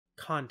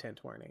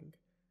Content warning.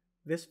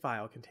 This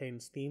file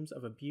contains themes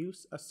of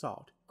abuse,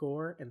 assault,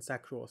 gore, and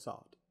sexual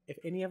assault. If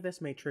any of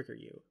this may trigger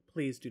you,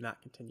 please do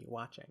not continue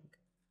watching.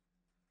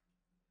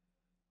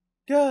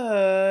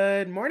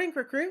 Good morning,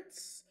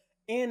 recruits!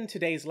 In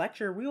today's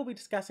lecture, we will be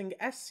discussing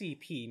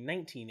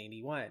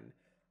SCP-1981.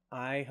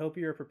 I hope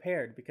you are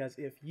prepared, because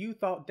if you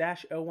thought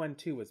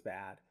 -012 was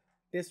bad,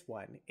 this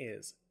one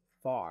is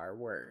far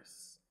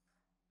worse.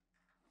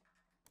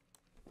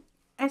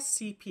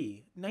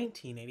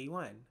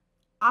 SCP-1981.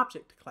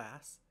 Object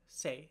Class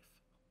Safe.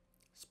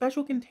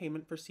 Special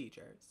Containment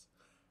Procedures.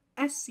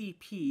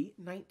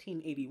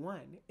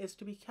 SCP-1981 is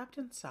to be kept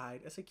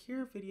inside a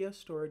secure video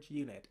storage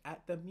unit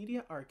at the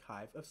Media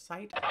Archive of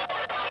Site.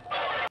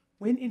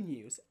 When in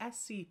use,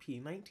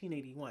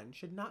 SCP-1981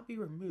 should not be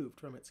removed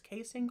from its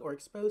casing or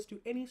exposed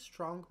to any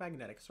strong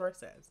magnetic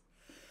sources.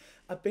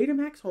 A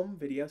Betamax home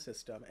video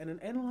system and an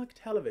analog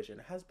television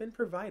has been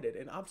provided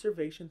in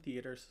Observation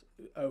Theaters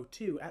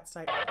 02 at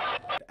Site,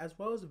 as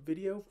well as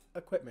video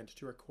equipment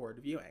to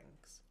record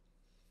viewings.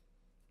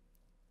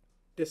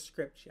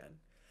 Description: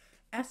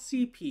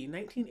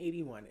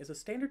 SCP-1981 is a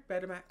standard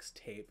Betamax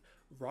tape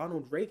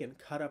Ronald Reagan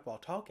cut up while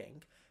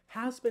talking,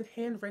 has been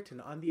handwritten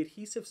on the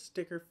adhesive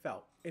sticker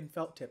felt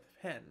tip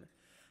pen.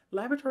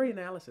 Laboratory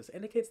analysis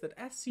indicates that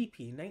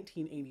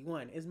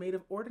SCP-1981 is made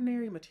of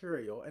ordinary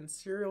material and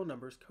serial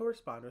numbers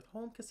correspond with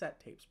home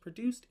cassette tapes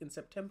produced in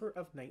September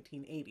of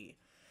 1980.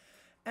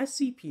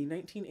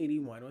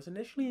 SCP-1981 was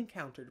initially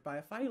encountered by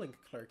a filing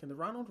clerk in the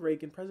Ronald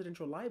Reagan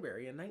Presidential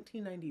Library in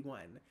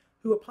 1991,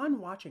 who upon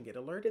watching it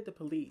alerted the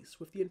police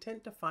with the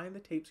intent to find the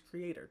tape's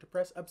creator to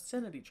press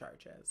obscenity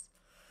charges.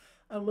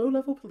 A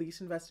low-level police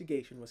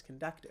investigation was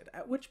conducted,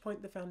 at which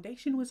point the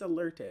Foundation was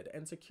alerted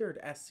and secured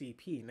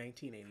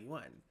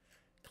SCP-1981.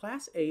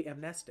 Class A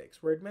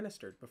amnestics were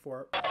administered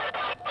before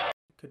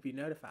could be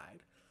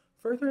notified.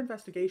 Further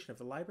investigation of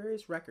the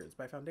library's records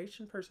by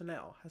Foundation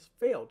personnel has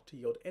failed to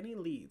yield any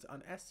leads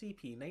on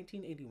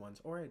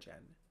SCP-1981's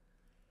origin.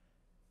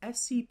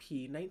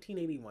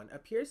 SCP-1981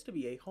 appears to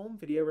be a home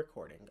video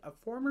recording of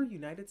former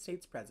United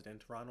States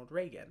President Ronald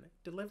Reagan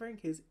delivering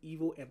his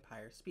Evil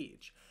Empire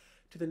speech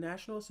to the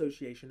National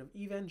Association of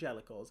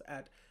Evangelicals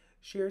at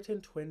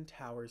Sheraton Twin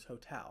Towers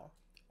Hotel,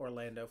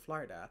 Orlando,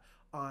 Florida,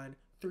 on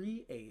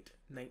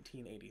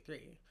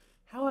 3/8/1983.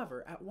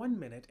 However, at 1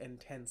 minute and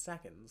 10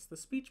 seconds, the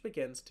speech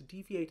begins to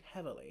deviate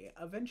heavily,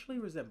 eventually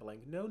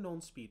resembling no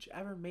known speech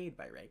ever made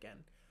by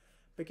Reagan.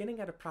 Beginning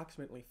at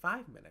approximately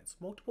 5 minutes,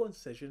 multiple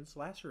incisions,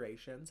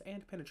 lacerations,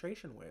 and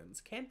penetration wounds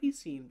can be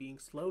seen being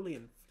slowly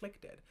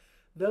inflicted,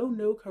 though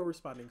no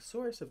corresponding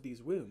source of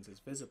these wounds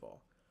is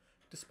visible.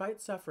 Despite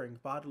suffering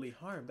bodily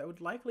harm that would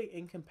likely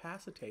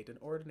incapacitate an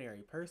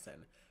ordinary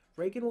person,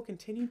 Reagan will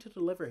continue to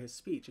deliver his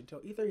speech until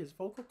either his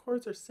vocal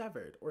cords are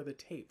severed or the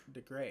tape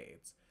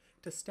degrades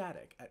to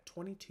static at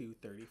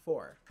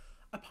 22:34.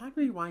 Upon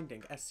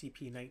rewinding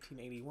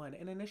SCP-1981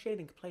 and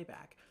initiating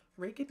playback,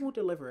 Reagan will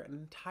deliver an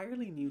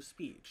entirely new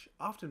speech,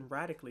 often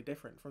radically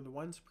different from the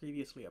ones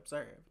previously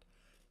observed.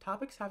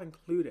 Topics have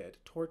included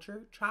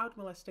torture, child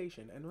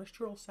molestation, and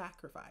ritual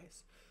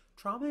sacrifice.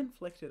 Trauma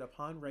inflicted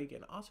upon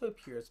Reagan also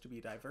appears to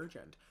be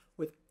divergent,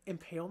 with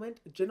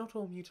impalement,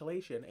 genital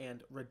mutilation,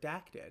 and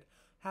redacted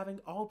having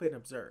all been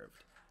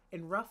observed.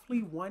 In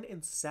roughly 1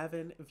 in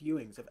 7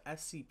 viewings of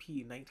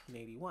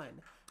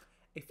SCP-1981,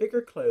 a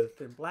figure clothed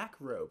in black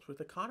robes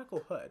with a conical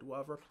hood will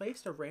have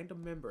replaced a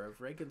random member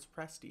of Reagan's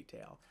press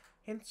detail,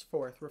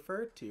 henceforth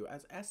referred to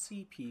as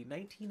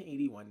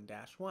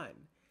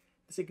SCP-1981-1.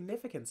 The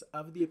significance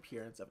of the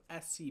appearance of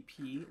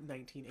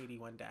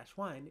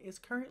SCP-1981-1 is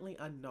currently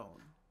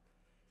unknown.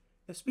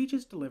 The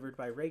speeches delivered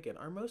by Reagan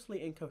are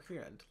mostly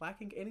incoherent,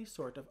 lacking any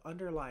sort of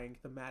underlying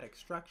thematic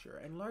structure,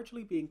 and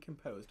largely being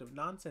composed of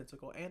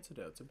nonsensical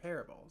anecdotes and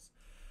parables.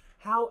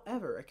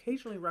 However,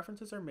 occasionally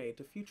references are made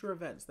to future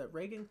events that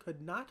Reagan could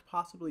not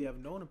possibly have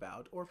known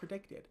about or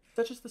predicted,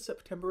 such as the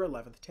September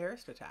 11th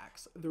terrorist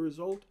attacks, the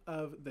result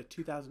of the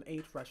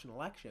 2008 Russian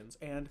elections,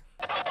 and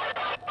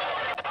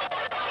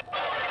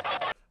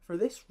for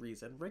this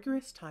reason,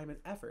 rigorous time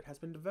and effort has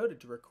been devoted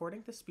to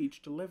recording the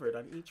speech delivered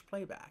on each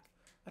playback.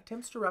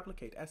 Attempts to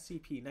replicate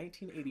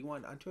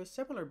SCP-1981 onto a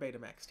similar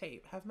Betamax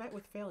tape have met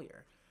with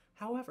failure.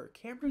 However,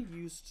 camera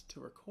used to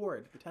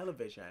record the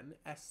television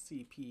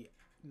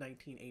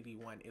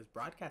SCP-1981 is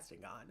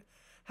broadcasting on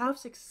have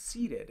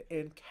succeeded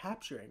in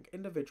capturing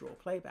individual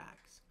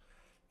playbacks.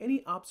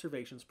 Any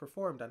observations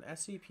performed on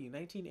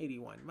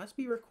SCP-1981 must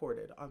be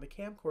recorded on the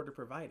camcorder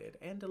provided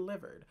and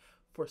delivered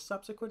for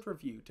subsequent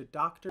review to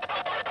Dr.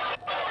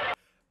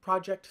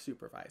 Project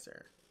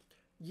Supervisor.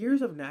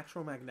 Years of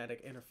natural magnetic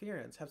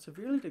interference have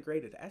severely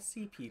degraded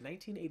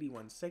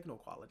SCP-1981's signal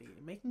quality,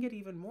 making it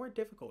even more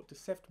difficult to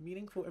sift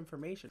meaningful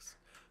information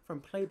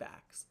from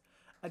playbacks.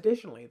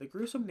 Additionally, the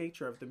gruesome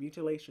nature of the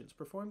mutilations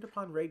performed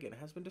upon Reagan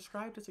has been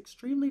described as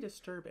extremely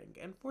disturbing,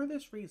 and for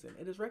this reason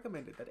it is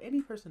recommended that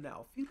any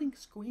personnel feeling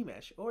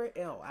squeamish or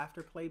ill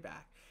after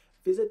playback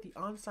visit the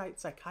on-site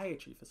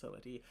psychiatry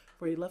facility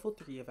for a Level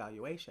 3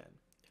 evaluation.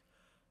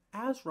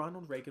 As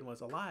Ronald Reagan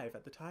was alive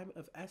at the time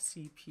of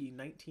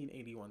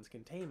SCP-1981's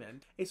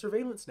containment, a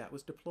surveillance net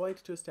was deployed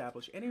to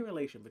establish any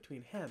relation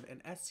between him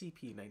and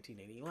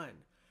SCP-1981.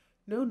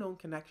 No known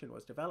connection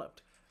was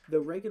developed, though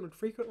Reagan would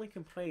frequently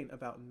complain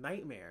about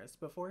nightmares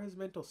before his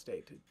mental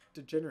state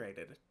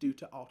degenerated due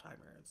to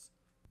Alzheimer's.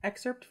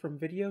 Excerpt from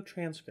video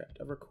transcript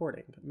of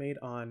recording made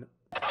on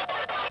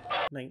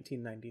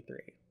 1993.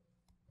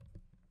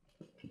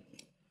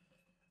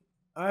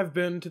 I've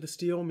been to the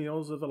steel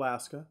mills of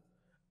Alaska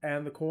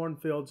and the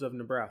cornfields of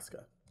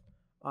Nebraska.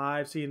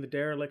 I've seen the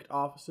derelict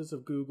offices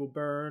of Google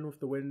burn with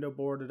the window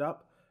boarded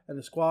up and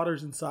the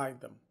squatters inside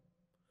them.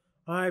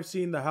 I've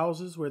seen the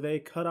houses where they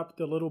cut up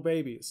the little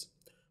babies.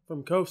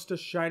 From coast to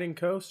shining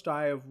coast,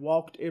 I have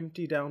walked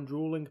empty down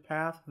drooling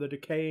path, the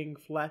decaying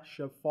flesh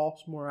of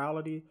false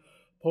morality,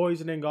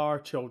 poisoning our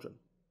children.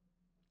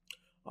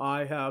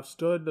 I have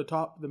stood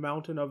atop the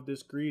mountain of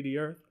this greedy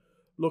earth,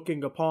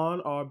 looking upon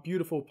our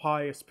beautiful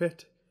pious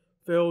pit,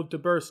 filled to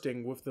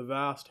bursting with the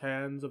vast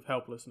hands of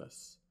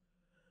helplessness.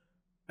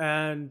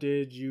 And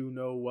did you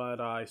know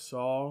what I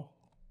saw?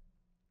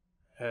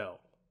 Hell.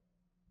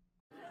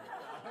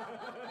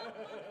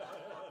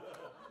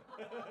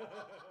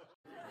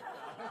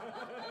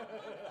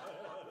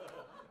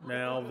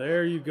 Now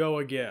there you go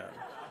again.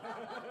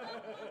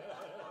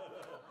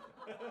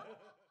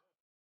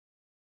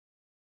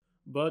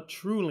 But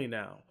truly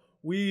now,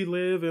 we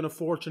live in a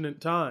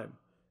fortunate time.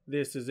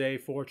 This is a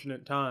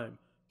fortunate time.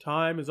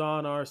 Time is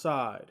on our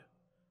side.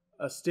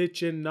 A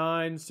stitch in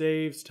 9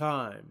 saves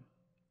time.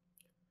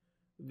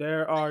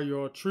 There are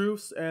your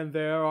truths and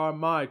there are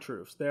my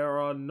truths. There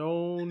are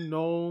known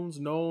knowns,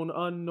 known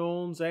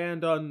unknowns,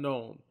 and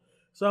unknown.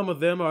 Some of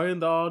them are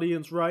in the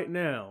audience right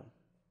now.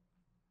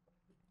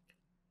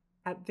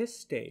 At this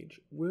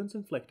stage, wounds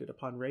inflicted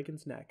upon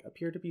Reagan's neck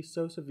appear to be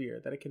so severe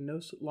that it can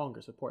no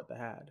longer support the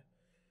head.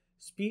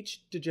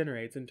 Speech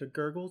degenerates into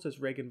gurgles as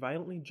Reagan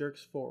violently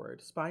jerks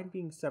forward, spine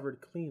being severed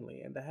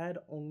cleanly and the head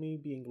only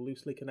being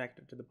loosely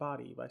connected to the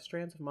body by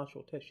strands of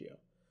muscle tissue.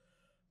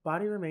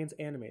 Body remains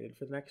animated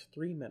for the next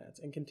 3 minutes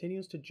and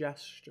continues to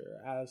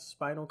gesture as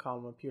spinal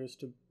column appears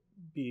to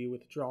be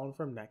withdrawn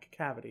from neck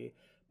cavity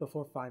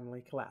before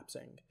finally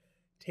collapsing.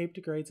 Tape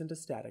degrades into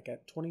static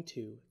at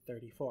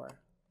 22:34.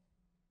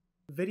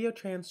 Video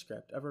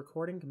transcript of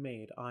recording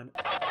made on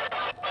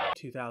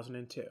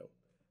 2002.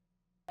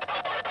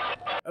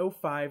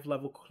 05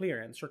 level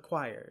clearance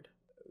required.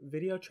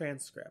 Video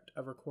transcript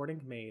of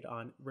recording made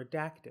on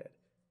redacted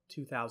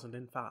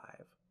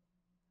 2005.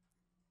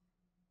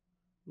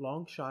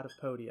 Long shot of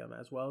podium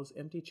as well as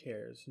empty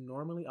chairs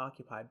normally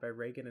occupied by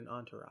Reagan and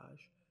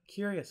entourage.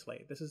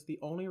 Curiously, this is the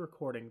only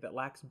recording that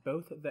lacks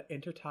both the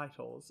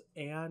intertitles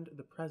and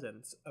the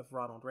presence of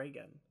Ronald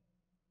Reagan.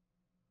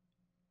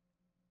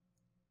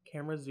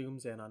 Camera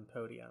zooms in on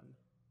podium.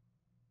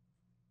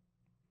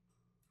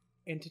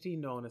 Entity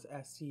known as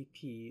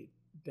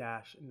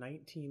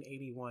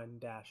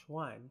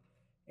SCP-1981-1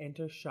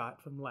 enters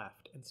shot from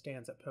left and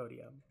stands at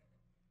podium.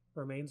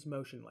 Remains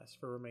motionless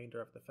for remainder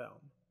of the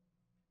film.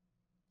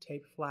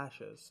 Tape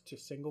flashes to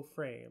single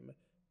frame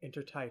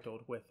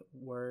intertitled with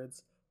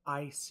words,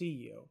 "I see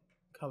you,"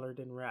 colored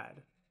in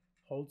red.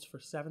 Holds for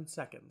 7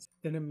 seconds,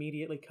 then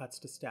immediately cuts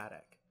to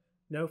static.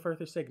 No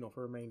further signal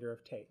for remainder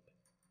of tape.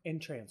 In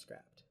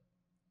transcript.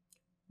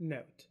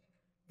 Note: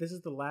 this is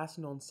the last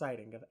known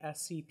sighting of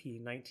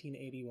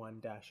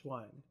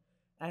SCP-1981-1.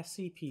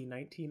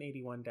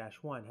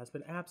 SCP-1981-1 has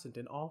been absent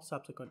in all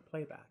subsequent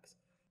playbacks.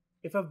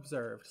 If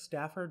observed,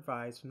 staff are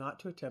advised not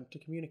to attempt to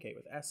communicate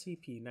with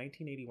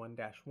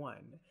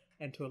SCP-1981-1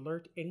 and to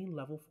alert any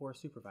Level 4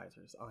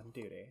 supervisors on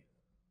duty.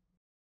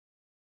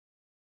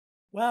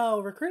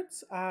 Well,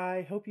 recruits,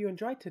 I hope you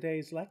enjoyed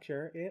today's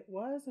lecture. It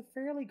was a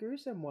fairly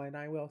gruesome one,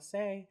 I will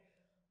say.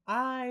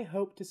 I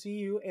hope to see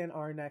you in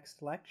our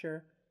next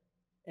lecture.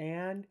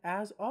 And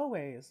as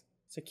always,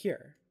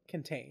 secure,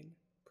 contain,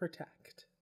 protect.